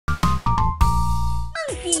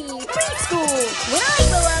Preschool! When I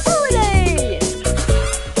grow up, holiday!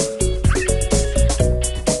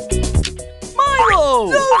 Milo!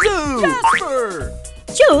 Zuzu! Jasper!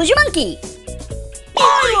 Choose your monkey!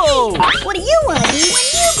 Milo! What do you want to be when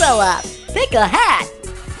you grow up? Pick a hat!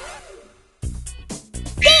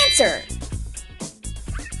 Dancer!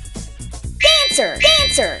 Dancer!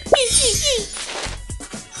 Dancer!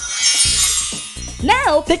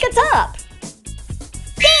 Now pick a top!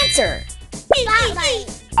 Dancer!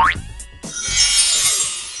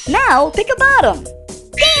 Now pick a bottom!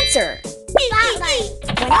 Dancer!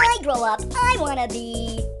 When I grow up, I want to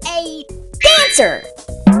be a dancer!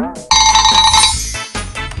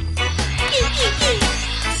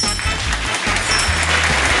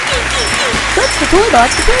 Touch the toy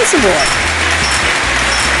box to play some more.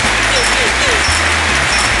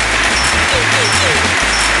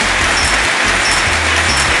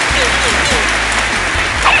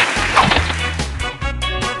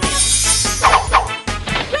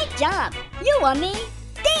 Great job! You won me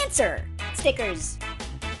dancer stickers.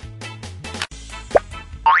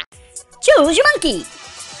 Choose your monkey.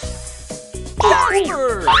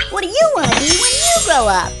 Jasper! What do you want to be when you grow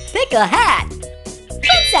up? Pick a hat.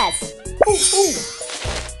 Princess.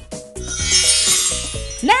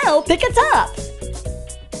 Now pick a top.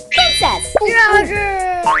 Princess.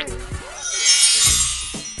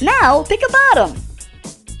 Now pick a bottom.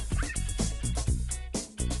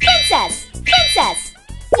 Princess. Princess.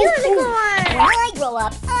 When I grow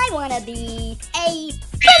up, I want to be a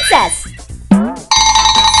princess.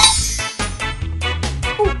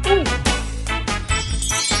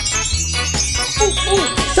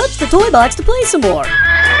 Touch the toy box to play some more.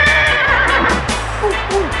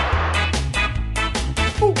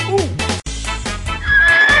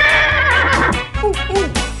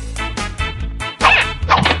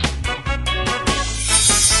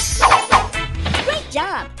 Great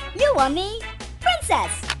job! You won me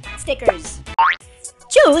princess stickers.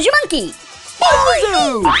 Choose your monkey.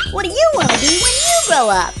 Zuzu! What do you want to be when you grow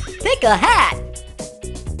up? Pick a hat.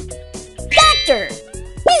 Doctor.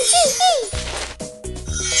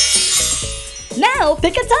 Now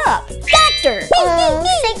pick a top. Doctor.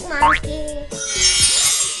 Sick monkey.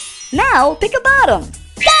 Now pick a bottom.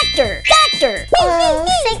 Doctor. Doctor.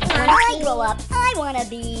 Sick When I monkey. grow up, I want to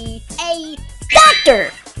be a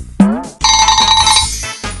doctor.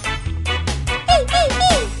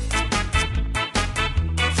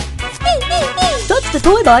 Touch the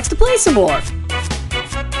toy box to play some more.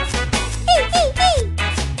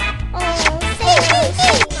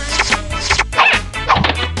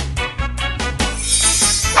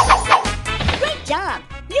 Great job!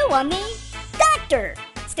 You won me doctor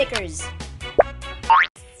stickers.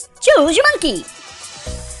 Choose your monkey.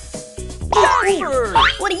 Jasper!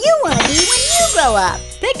 What do you want to be when you grow up?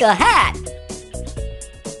 Pick a hat.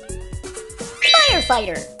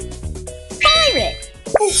 Firefighter. Pirate.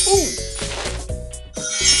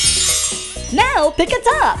 Now pick a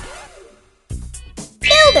top.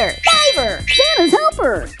 Builder. Diver. Santa's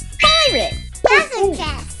helper. Pirate. Doesn't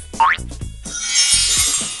chest.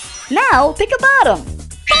 Now pick a bottom.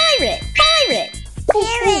 Pirate. Pirate.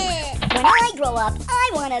 Parrot. When I grow up,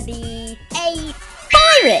 I want to be a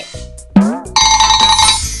pirate.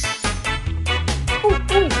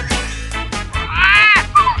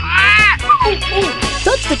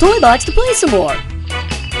 Touch the toy box to play some more.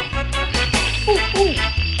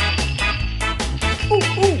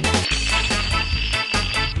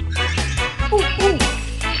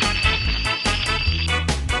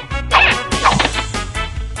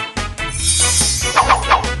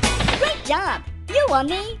 Great job! You won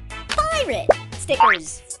me pirate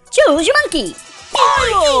stickers. Choose your monkey.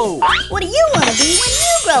 Milo! What do you want to be when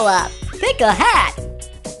you grow up? Pick a hat.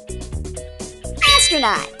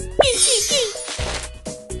 Astronaut.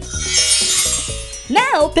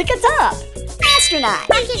 Now pick a top. Astronaut.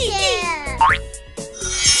 Monkey chair.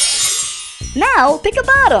 Now pick a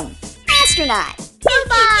bottom. Astronaut.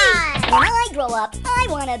 Robot. When I grow up, I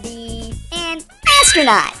want to be an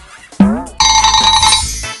astronaut.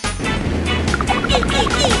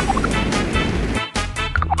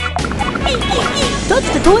 Touch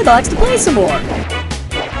the toy box to play some more.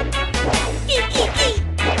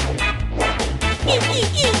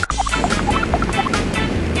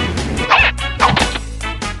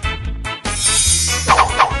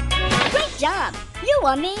 Great job! You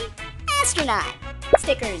won me astronaut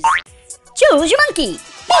stickers. Choose your monkey.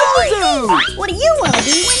 Zuzu! What do you want to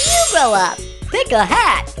be when you grow up? Pick a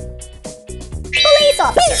hat. Police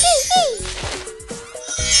officer.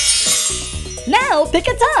 Now pick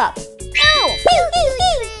a top.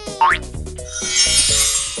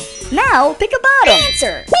 Now pick a bottom.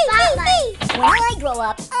 Dancer. Spotlight. When When I grow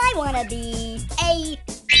up, I want to be a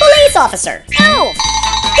police officer. Elf.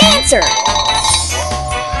 Dancer.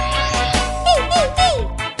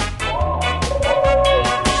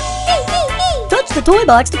 Touch the toy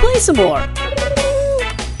box to play some more.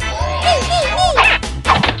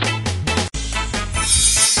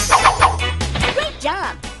 Great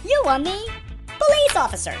job. You won the police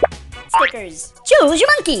officer. Stickers. Choose your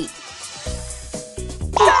monkey.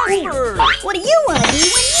 Doctor. What do you want to be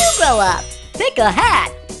when you grow up? Pick a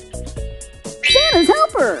hat. Santa's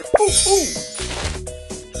helper.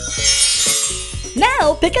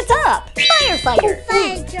 Now pick a top. Firefighter.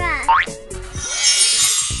 Fire truck.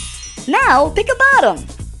 Now pick a bottom.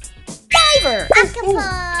 Diver. Octopus. When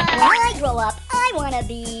I grow up, I want to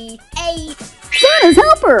be a Santa's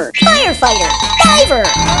helper. firefighter. Diver.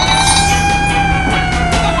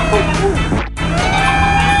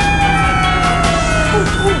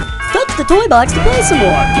 Touch the toy box to play some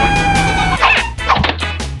more.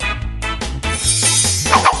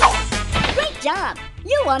 Great job.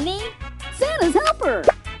 You won the Santa's helper.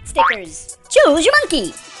 stickers. Choose your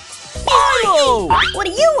monkey. Milo. What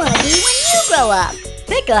do you want to be when you grow up?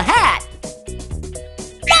 Pick a hat.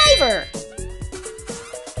 Diver.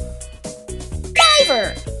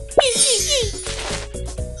 Diver.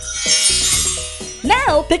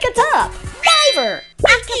 Now pick a top. Diver.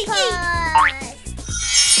 Octopus.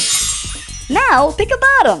 Now pick a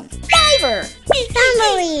bottom. Diver.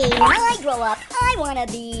 Submarine. When I grow up, I want to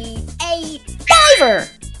be a diver.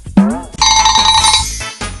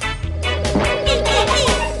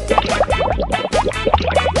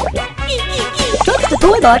 Touch the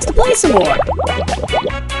toy box to play some more.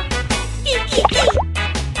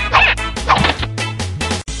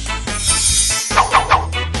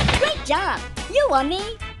 Great job. You won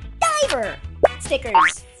the diver.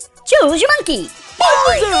 Stickers. Choose your monkey.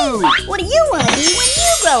 Zoo. What do you want to be when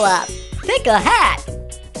you grow up? Pick a hat.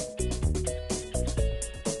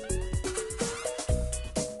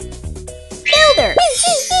 Builder.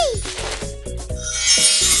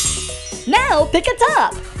 Now pick a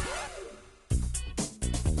top.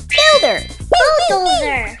 Builder.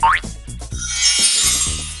 Bulldozer.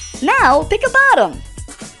 Now pick a bottom.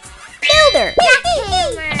 Builder.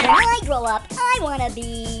 Jackhammer. When I grow up, I want to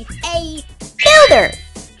be a builder.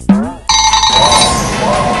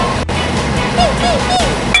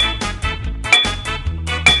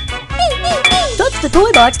 Touch the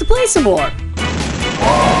toy box to play some more.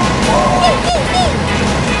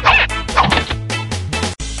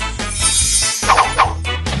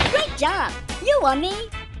 Great job. You won the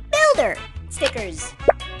builder. Stickers.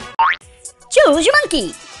 Choose your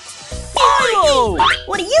monkey. Milo.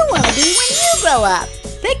 What do you want to be when you grow up?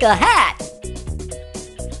 Pick a hat.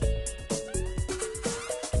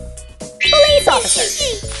 Police officer.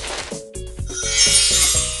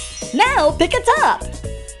 Now pick a top.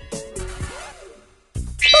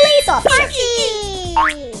 Police officer.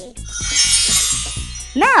 Monkey.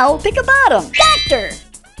 Now pick a bottom. Doctor.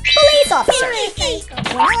 Police officer. Motorcycle.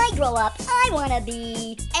 When I grow up, I want to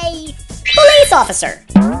be a police officer.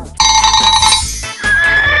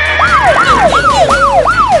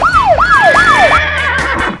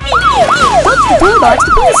 Touch the toy box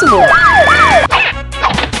to play some more.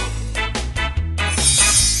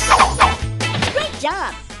 Great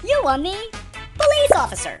job. You won the police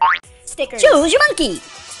officer. Stickers. Choose your monkey.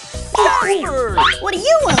 Doctor. What do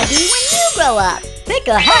you want to be when you grow up? Pick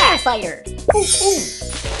a hat. Firefighter.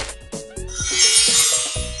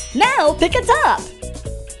 Now pick a top.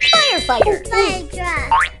 Firefighter. Fire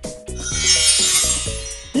truck.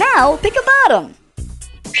 Now pick a bottom.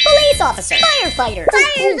 Police officer. Firefighter.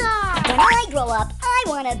 Fire dog. When I grow up, I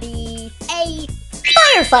want to be a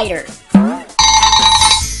firefighter.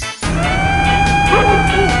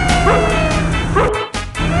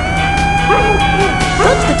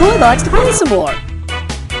 Touch the toy box to play some more.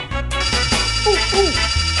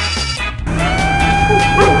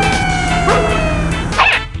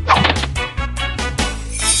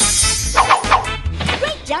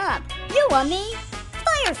 Great job. You won the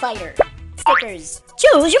firefighter. Stickers.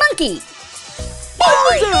 Choose your monkey.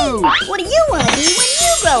 Zoo. What do you want to be when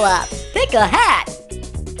you grow up? Pick a hat.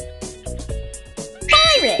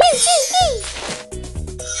 Pirate.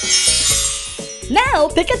 Now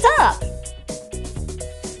pick a top.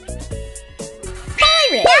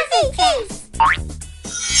 Pirate. Nothing case.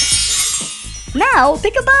 Now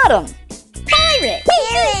pick a bottom. Pirate.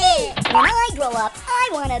 Parrot. When I grow up, I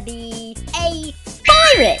want to be a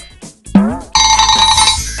pirate.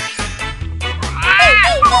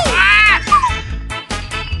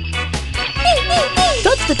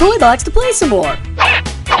 Touch the toy box to play some more.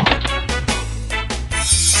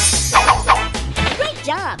 Great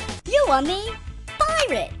job. You won the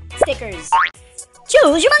pirate stickers.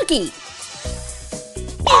 Choose your monkey.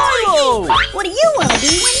 Milo! What do you want to be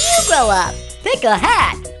when you grow up? Pick a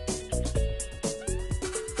hat.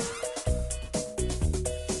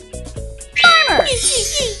 Farmer.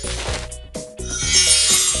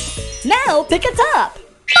 Now pick a top.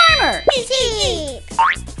 Farmer. Sheep.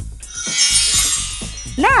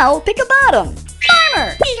 Now pick a bottom.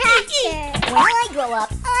 Farmer. Tractor. When I grow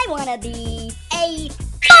up, I want to be a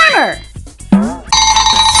farmer.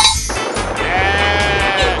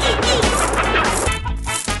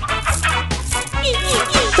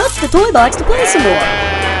 Touch the toy box to play some more.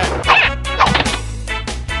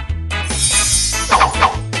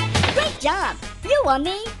 Great job. You won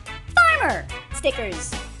the farmer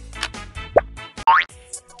stickers.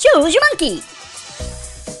 Choose your monkey.